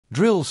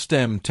Drill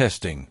stem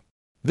testing.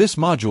 This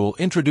module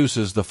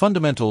introduces the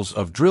fundamentals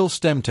of drill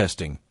stem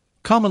testing,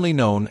 commonly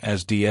known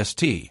as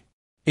DST.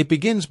 It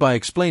begins by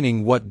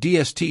explaining what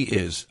DST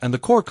is and the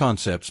core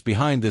concepts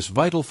behind this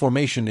vital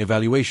formation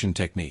evaluation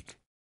technique.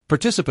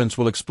 Participants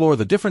will explore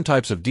the different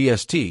types of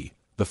DST,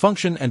 the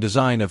function and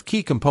design of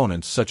key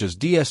components such as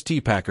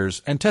DST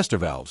packers and tester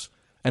valves,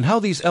 and how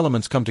these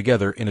elements come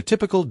together in a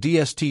typical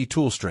DST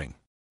tool string.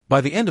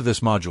 By the end of this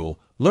module,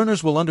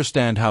 learners will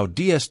understand how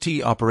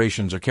DST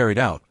operations are carried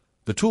out,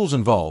 the tools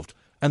involved,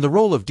 and the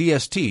role of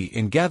DST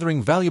in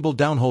gathering valuable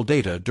downhole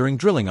data during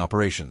drilling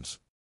operations.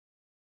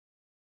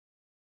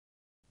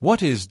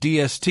 What is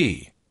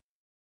DST?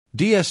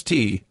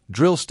 DST,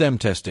 drill stem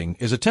testing,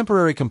 is a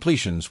temporary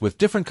completions with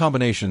different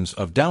combinations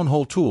of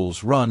downhole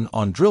tools run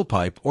on drill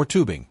pipe or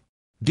tubing.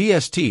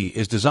 DST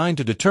is designed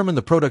to determine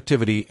the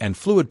productivity and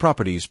fluid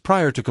properties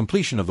prior to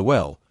completion of the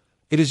well.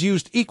 It is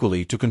used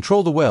equally to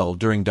control the well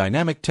during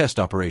dynamic test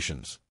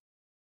operations.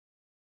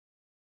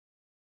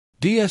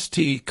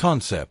 DST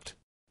concept.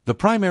 The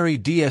primary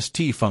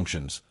DST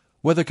functions,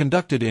 whether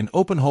conducted in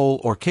open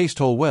hole or cased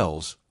hole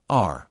wells,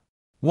 are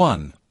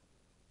 1.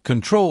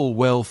 Control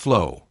well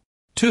flow.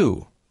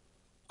 2.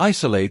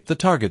 Isolate the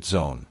target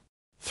zone.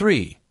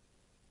 3.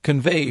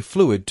 Convey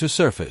fluid to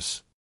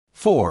surface.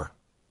 4.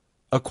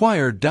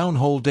 Acquire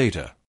downhole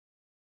data.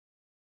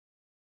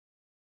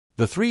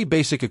 The three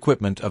basic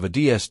equipment of a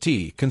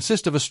DST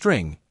consist of a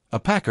string, a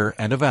packer,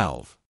 and a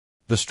valve.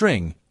 The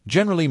string,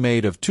 generally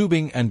made of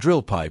tubing and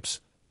drill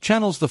pipes,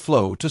 channels the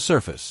flow to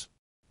surface.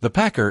 The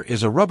packer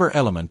is a rubber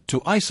element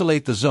to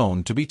isolate the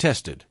zone to be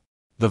tested.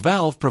 The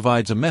valve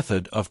provides a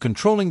method of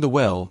controlling the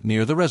well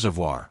near the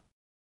reservoir.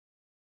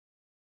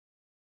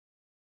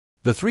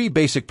 The three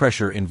basic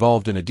pressure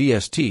involved in a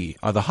DST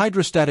are the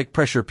hydrostatic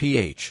pressure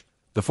pH,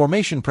 the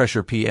formation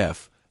pressure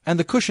PF, and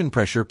the cushion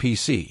pressure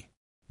PC.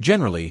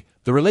 Generally,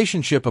 the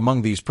relationship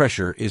among these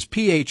pressure is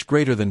pH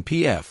greater than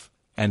PF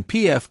and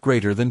PF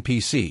greater than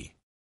PC.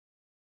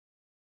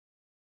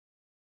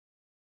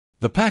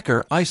 The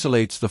packer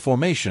isolates the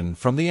formation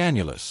from the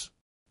annulus.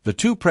 The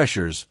two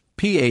pressures,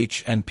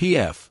 pH and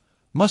PF,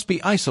 must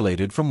be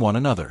isolated from one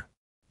another.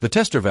 The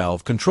tester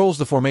valve controls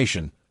the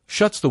formation,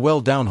 shuts the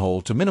well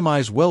downhole to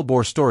minimize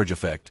wellbore storage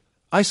effect,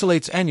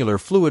 isolates annular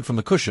fluid from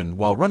the cushion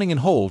while running in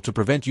hole to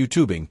prevent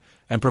U-tubing,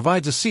 and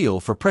provides a seal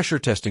for pressure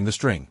testing the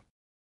string.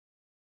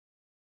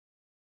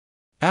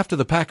 After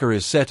the packer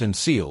is set and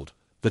sealed,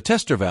 the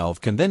tester valve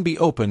can then be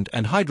opened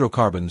and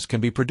hydrocarbons can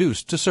be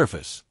produced to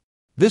surface.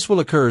 This will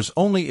occur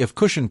only if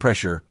cushion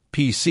pressure,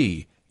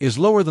 PC, is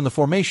lower than the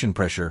formation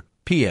pressure,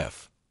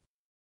 PF.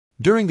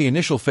 During the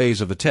initial phase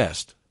of the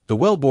test, the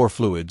wellbore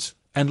fluids,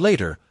 and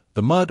later,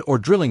 the mud or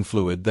drilling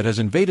fluid that has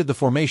invaded the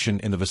formation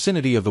in the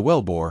vicinity of the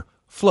wellbore,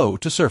 flow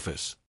to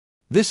surface.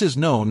 This is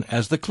known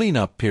as the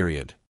cleanup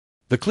period.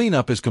 The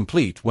cleanup is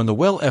complete when the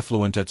well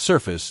effluent at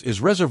surface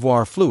is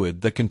reservoir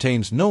fluid that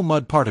contains no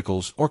mud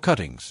particles or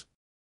cuttings.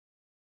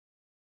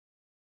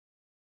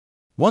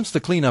 Once the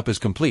cleanup is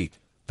complete,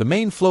 the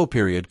main flow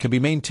period can be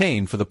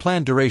maintained for the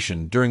planned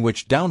duration during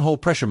which downhole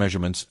pressure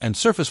measurements and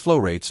surface flow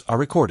rates are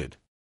recorded.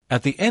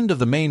 At the end of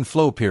the main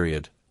flow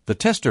period, the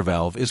tester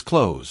valve is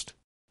closed.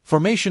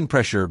 Formation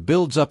pressure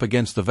builds up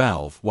against the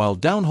valve while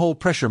downhole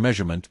pressure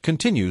measurement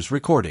continues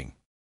recording.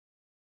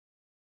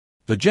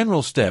 The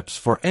general steps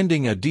for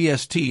ending a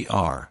DST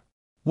are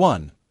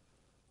 1.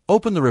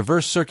 Open the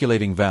reverse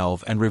circulating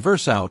valve and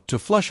reverse out to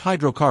flush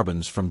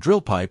hydrocarbons from drill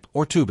pipe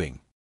or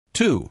tubing.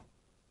 2.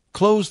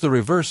 Close the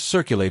reverse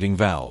circulating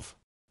valve.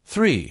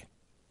 3.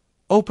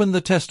 Open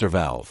the tester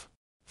valve.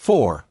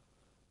 4.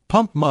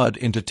 Pump mud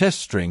into test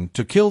string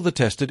to kill the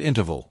tested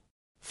interval.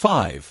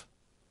 5.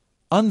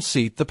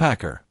 Unseat the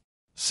packer.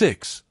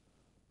 6.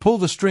 Pull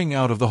the string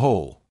out of the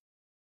hole.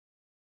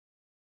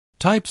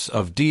 Types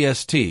of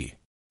DST.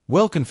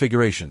 Well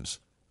configurations.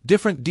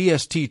 Different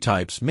DST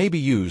types may be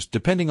used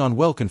depending on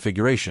well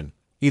configuration,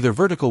 either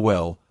vertical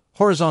well,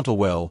 horizontal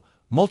well,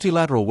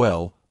 multilateral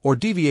well, or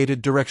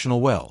deviated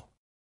directional well.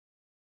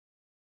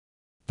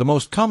 The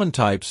most common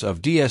types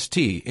of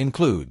DST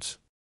includes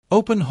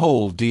open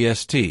hole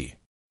DST.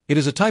 It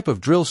is a type of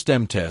drill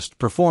stem test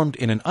performed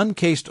in an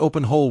uncased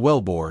open hole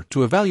wellbore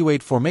to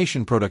evaluate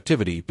formation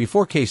productivity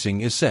before casing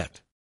is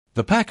set.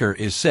 The packer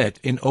is set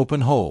in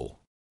open hole.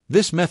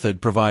 This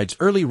method provides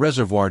early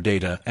reservoir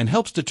data and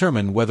helps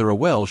determine whether a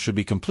well should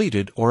be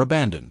completed or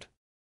abandoned.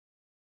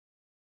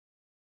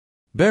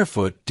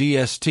 Barefoot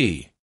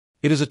DST.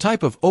 It is a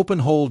type of open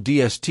hole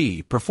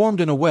DST performed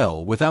in a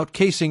well without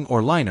casing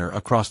or liner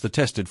across the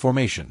tested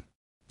formation.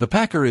 The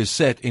packer is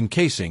set in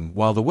casing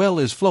while the well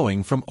is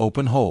flowing from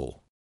open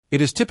hole. It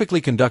is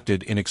typically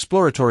conducted in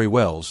exploratory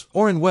wells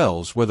or in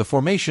wells where the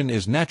formation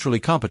is naturally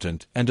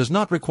competent and does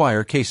not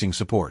require casing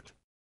support.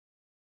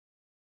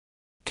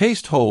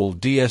 Cased hole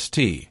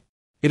DST.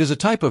 It is a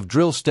type of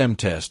drill stem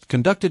test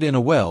conducted in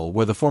a well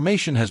where the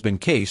formation has been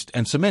cased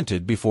and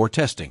cemented before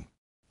testing.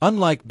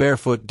 Unlike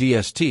barefoot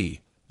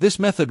DST, this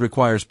method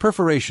requires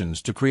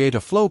perforations to create a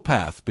flow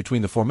path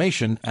between the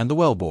formation and the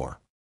wellbore.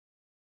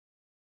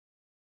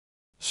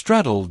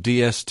 Straddle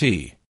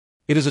DST.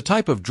 It is a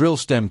type of drill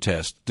stem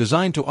test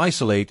designed to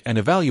isolate and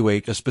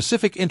evaluate a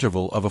specific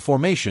interval of a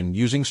formation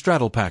using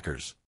straddle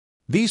packers.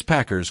 These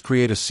packers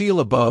create a seal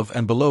above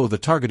and below the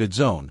targeted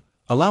zone,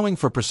 allowing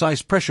for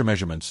precise pressure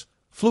measurements,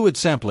 fluid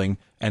sampling,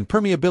 and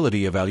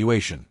permeability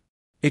evaluation.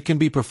 It can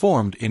be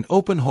performed in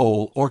open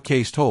hole or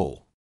cased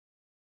hole.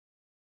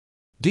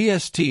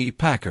 DST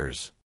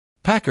packers.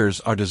 Packers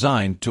are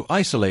designed to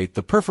isolate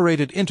the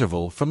perforated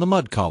interval from the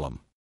mud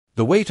column.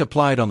 The weight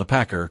applied on the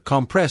packer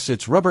compresses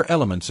its rubber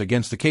elements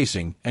against the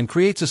casing and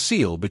creates a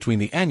seal between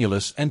the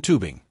annulus and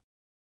tubing.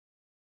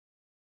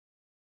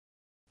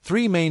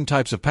 Three main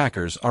types of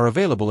packers are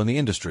available in the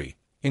industry,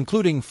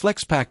 including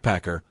flex pack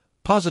packer,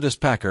 positus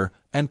packer,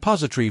 and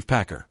positreve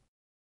packer.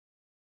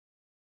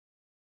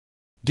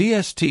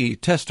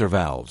 DST tester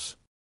valves.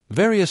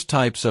 Various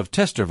types of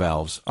tester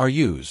valves are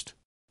used.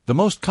 The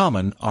most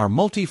common are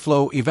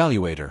multi-flow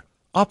evaluator,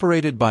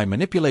 operated by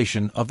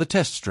manipulation of the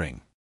test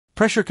string.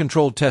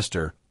 Pressure-controlled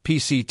tester,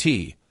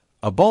 PCT,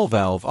 a ball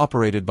valve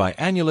operated by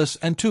annulus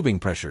and tubing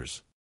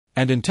pressures.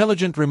 And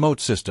intelligent remote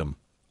system,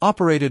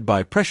 operated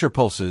by pressure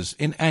pulses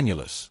in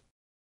annulus.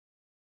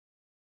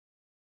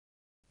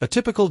 A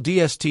typical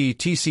DST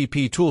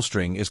TCP tool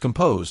string is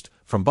composed,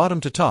 from bottom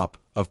to top,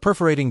 of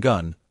perforating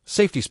gun,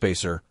 safety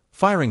spacer,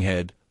 firing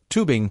head,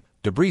 tubing,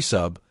 debris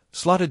sub,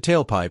 slotted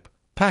tailpipe,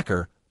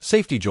 packer,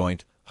 safety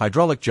joint,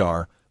 hydraulic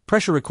jar,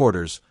 pressure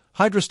recorders,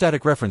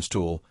 hydrostatic reference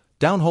tool,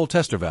 downhole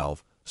tester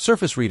valve,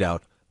 surface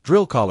readout,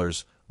 drill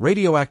collars,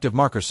 radioactive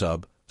marker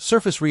sub,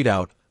 surface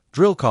readout,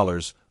 drill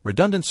collars,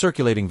 redundant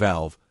circulating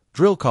valve,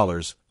 drill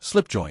collars,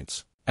 slip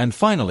joints, and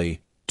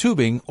finally,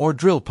 tubing or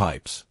drill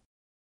pipes.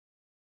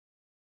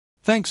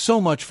 Thanks so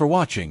much for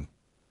watching.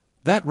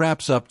 That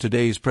wraps up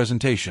today's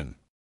presentation.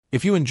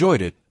 If you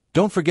enjoyed it,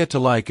 don't forget to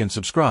like and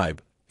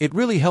subscribe. It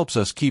really helps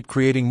us keep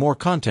creating more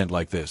content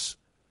like this.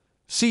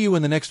 See you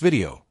in the next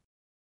video.